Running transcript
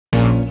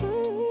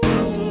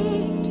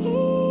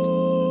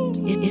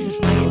It's a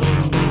sniper.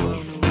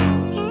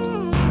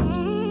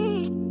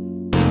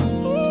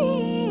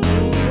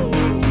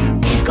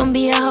 It's gonna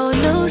be a whole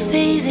new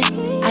season.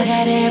 I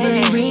got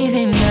every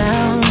reason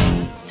now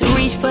to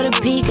reach for the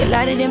peak. A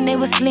lot of them, they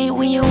would sleep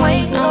when you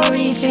wake, no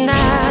reaching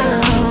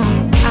out.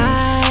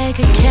 I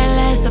could care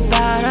less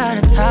about all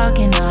the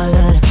talking, all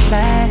of the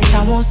flash.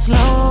 I won't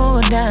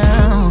slow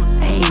down.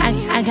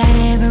 I got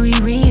every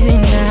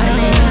reason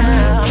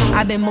now.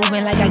 I've been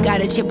moving like I got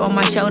a chip on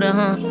my shoulder,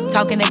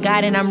 Talking to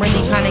God and I'm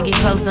really trying to get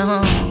closer,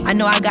 I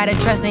know I gotta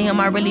trust in Him,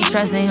 I really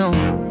trust in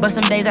Him. But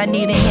some days I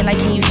need a hand, like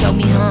can you show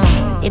me,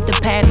 If the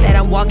path that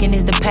I'm walking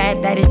is the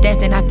path that is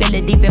destined, I feel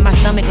it deep in my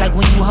stomach, like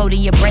when you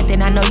holding your breath.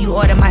 And I know you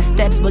order my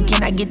steps, but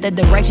can I get the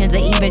directions, or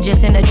even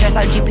just in the dress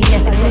out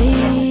GPS?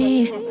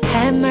 Please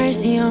have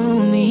mercy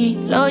on me,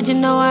 Lord, you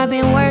know I've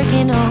been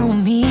working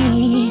on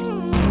me.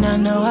 And I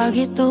know I'll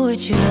get through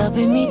it, you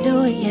helping me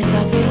do it. Yes,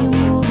 I feel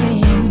you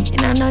moving,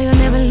 and I know you'll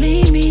never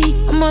leave me.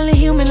 I'm only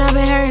human, I've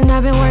been hurting,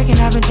 I've been working,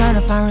 I've been trying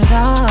to find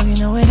resolve. You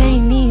know it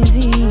ain't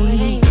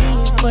easy,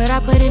 but I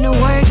put in the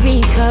work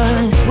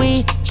because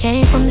we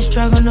came from the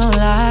struggle, no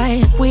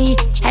lie. We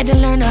had to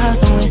learn to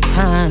hustle with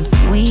times.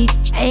 We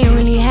ain't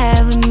really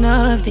have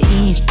enough to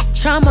eat.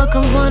 Trauma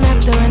comes one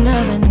after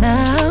another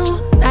now.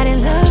 Not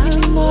in love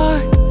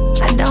anymore,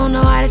 I don't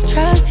know how to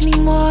trust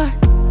anymore.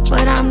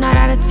 But I'm not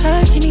out of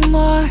touch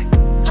anymore.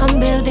 I'm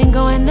building,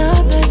 going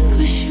up, that's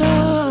for sure.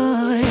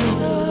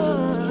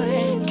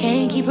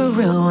 Can't keep a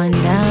real one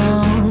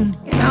down,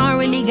 and I don't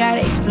really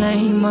gotta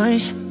explain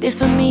much. This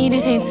for me,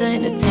 this ain't to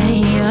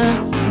entertain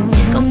ya.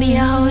 It's gonna be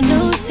a whole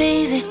new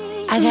season.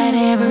 I got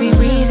every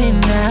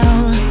reason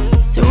now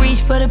to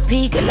reach for the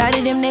peak. A lot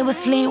of them, they would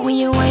sleep when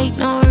you wake,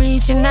 no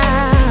reaching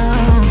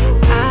out.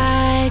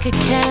 I could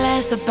care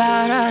less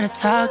about all the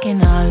talking,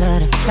 all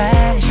of the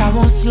flash. I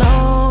won't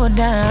slow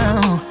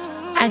down.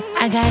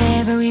 I got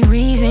every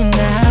reason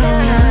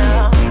now.